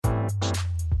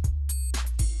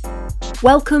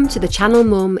Welcome to the Channel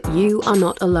Mum You Are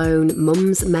Not Alone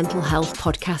Mum's Mental Health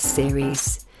podcast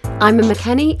series. I'm Emma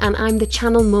Kenny and I'm the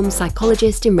Channel Mum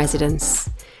psychologist in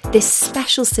residence. This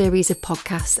special series of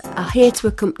podcasts are here to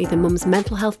accompany the Mum's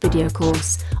Mental Health video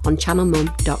course on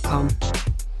channelmum.com.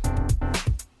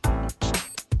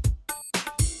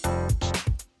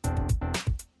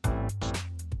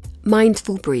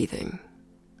 Mindful breathing.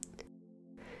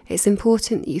 It's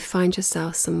important that you find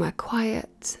yourself somewhere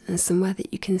quiet and somewhere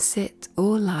that you can sit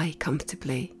or lie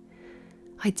comfortably,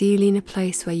 ideally in a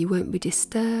place where you won't be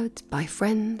disturbed by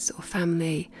friends or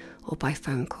family or by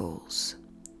phone calls.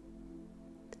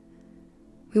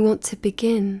 We want to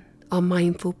begin our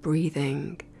mindful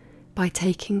breathing by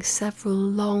taking several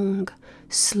long,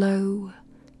 slow,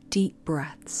 deep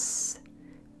breaths,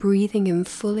 breathing in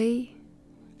fully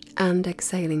and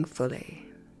exhaling fully.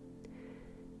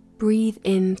 Breathe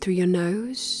in through your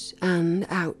nose and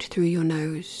out through your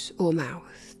nose or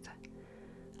mouth.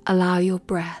 Allow your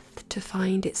breath to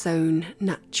find its own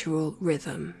natural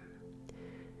rhythm.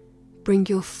 Bring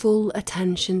your full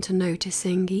attention to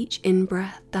noticing each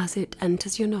in-breath as it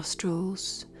enters your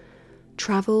nostrils,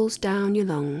 travels down your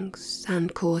lungs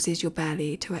and causes your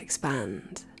belly to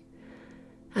expand.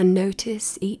 And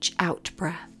notice each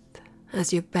out-breath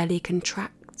as your belly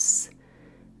contracts.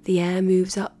 The air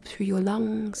moves up through your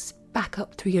lungs, back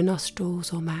up through your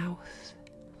nostrils or mouth.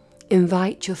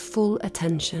 Invite your full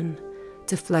attention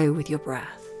to flow with your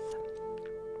breath.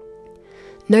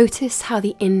 Notice how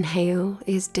the inhale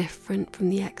is different from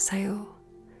the exhale.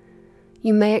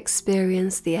 You may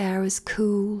experience the air as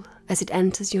cool as it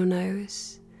enters your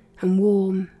nose and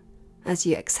warm as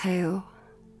you exhale.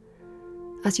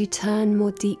 As you turn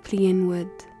more deeply inward,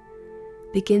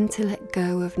 begin to let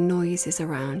go of noises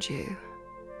around you.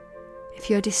 If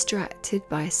you're distracted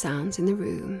by sounds in the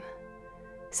room,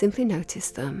 simply notice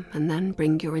them and then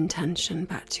bring your intention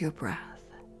back to your breath.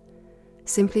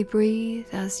 Simply breathe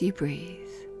as you breathe,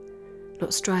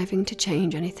 not striving to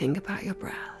change anything about your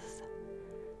breath.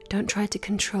 Don't try to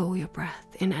control your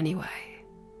breath in any way.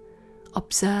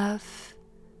 Observe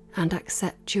and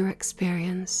accept your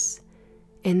experience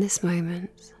in this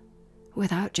moment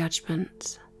without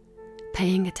judgment,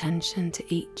 paying attention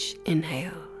to each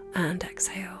inhale and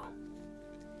exhale.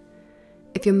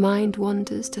 If your mind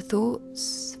wanders to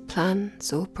thoughts,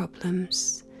 plans or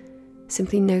problems,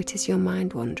 simply notice your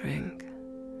mind wandering.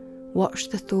 Watch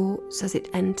the thoughts as it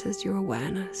enters your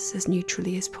awareness as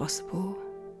neutrally as possible.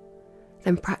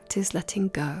 Then practice letting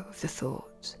go of the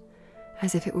thought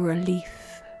as if it were a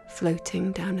leaf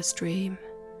floating down a stream.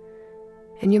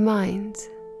 In your mind,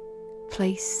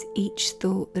 place each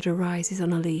thought that arises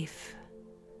on a leaf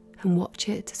and watch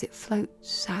it as it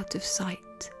floats out of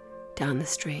sight down the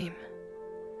stream.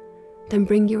 Then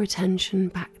bring your attention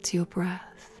back to your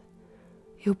breath.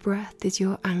 Your breath is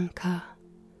your anchor.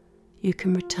 You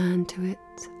can return to it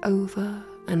over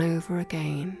and over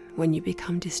again when you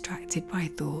become distracted by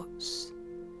thoughts.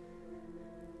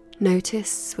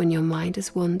 Notice when your mind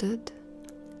has wandered.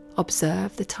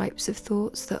 Observe the types of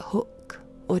thoughts that hook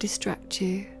or distract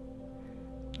you.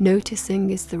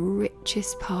 Noticing is the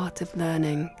richest part of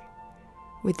learning.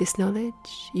 With this knowledge,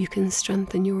 you can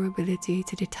strengthen your ability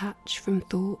to detach from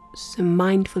thoughts and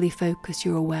mindfully focus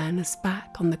your awareness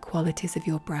back on the qualities of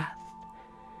your breath.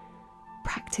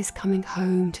 Practice coming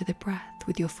home to the breath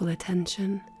with your full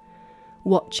attention,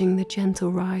 watching the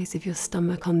gentle rise of your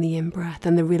stomach on the in-breath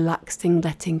and the relaxing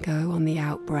letting go on the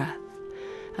out-breath,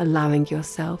 allowing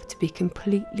yourself to be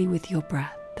completely with your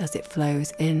breath as it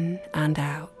flows in and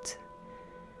out.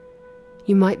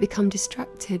 You might become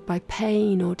distracted by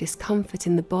pain or discomfort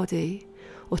in the body,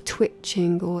 or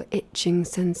twitching or itching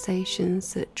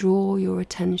sensations that draw your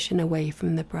attention away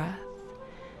from the breath.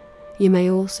 You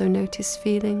may also notice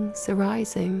feelings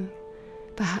arising,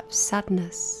 perhaps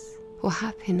sadness or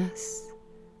happiness,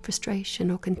 frustration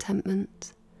or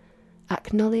contentment.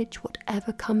 Acknowledge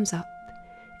whatever comes up,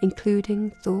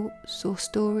 including thoughts or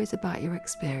stories about your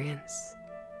experience.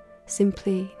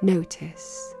 Simply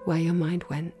notice where your mind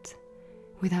went,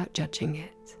 without judging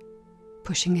it,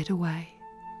 pushing it away,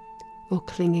 or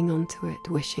clinging onto it,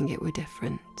 wishing it were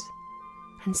different.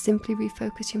 And simply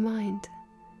refocus your mind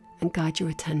and guide your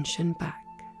attention back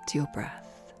to your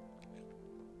breath.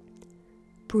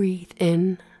 Breathe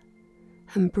in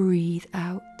and breathe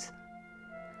out.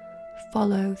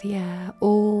 Follow the air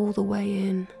all the way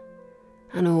in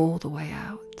and all the way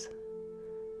out.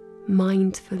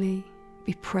 Mindfully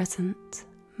be present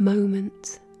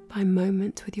moment by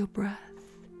moment with your breath.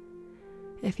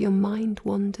 If your mind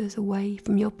wanders away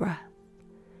from your breath,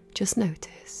 just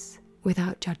notice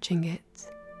without judging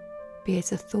it, be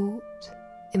it a thought,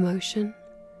 emotion,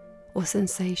 or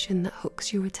sensation that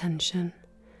hooks your attention,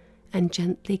 and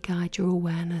gently guide your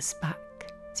awareness back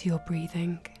to your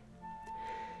breathing.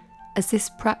 As this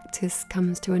practice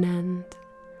comes to an end,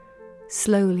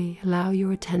 slowly allow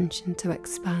your attention to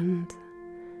expand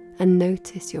and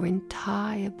notice your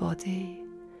entire body,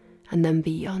 and then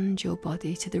beyond your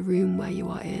body to the room where you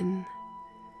are in.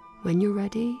 When you're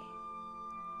ready,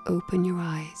 open your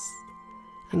eyes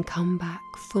and come back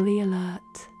fully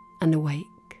alert and awake.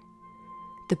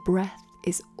 The breath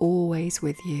is always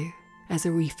with you as a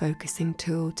refocusing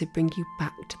tool to bring you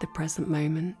back to the present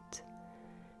moment.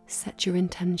 Set your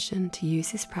intention to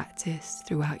use this practice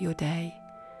throughout your day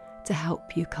to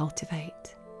help you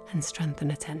cultivate and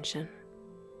strengthen attention.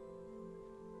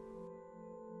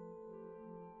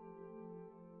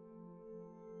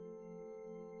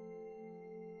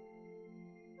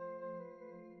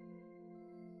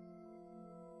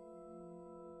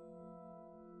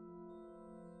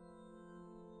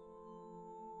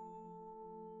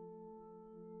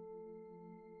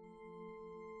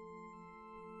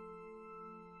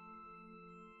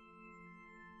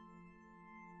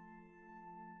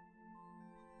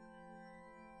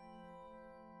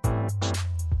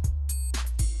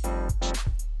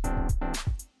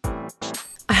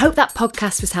 I hope that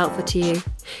podcast was helpful to you.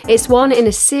 It's one in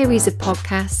a series of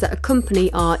podcasts that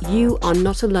accompany our You Are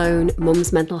Not Alone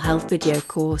Mum's Mental Health video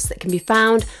course that can be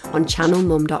found on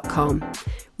channelmum.com.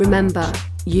 Remember,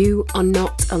 you are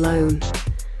not alone.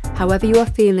 However you are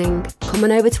feeling, come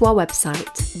on over to our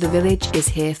website. The Village is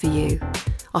here for you.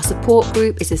 Our support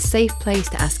group is a safe place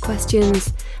to ask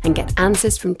questions and get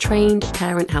answers from trained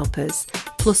parent helpers,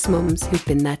 plus mums who've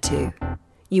been there too.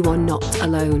 You are not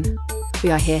alone. We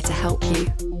are here to help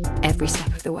you every step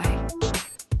of the way.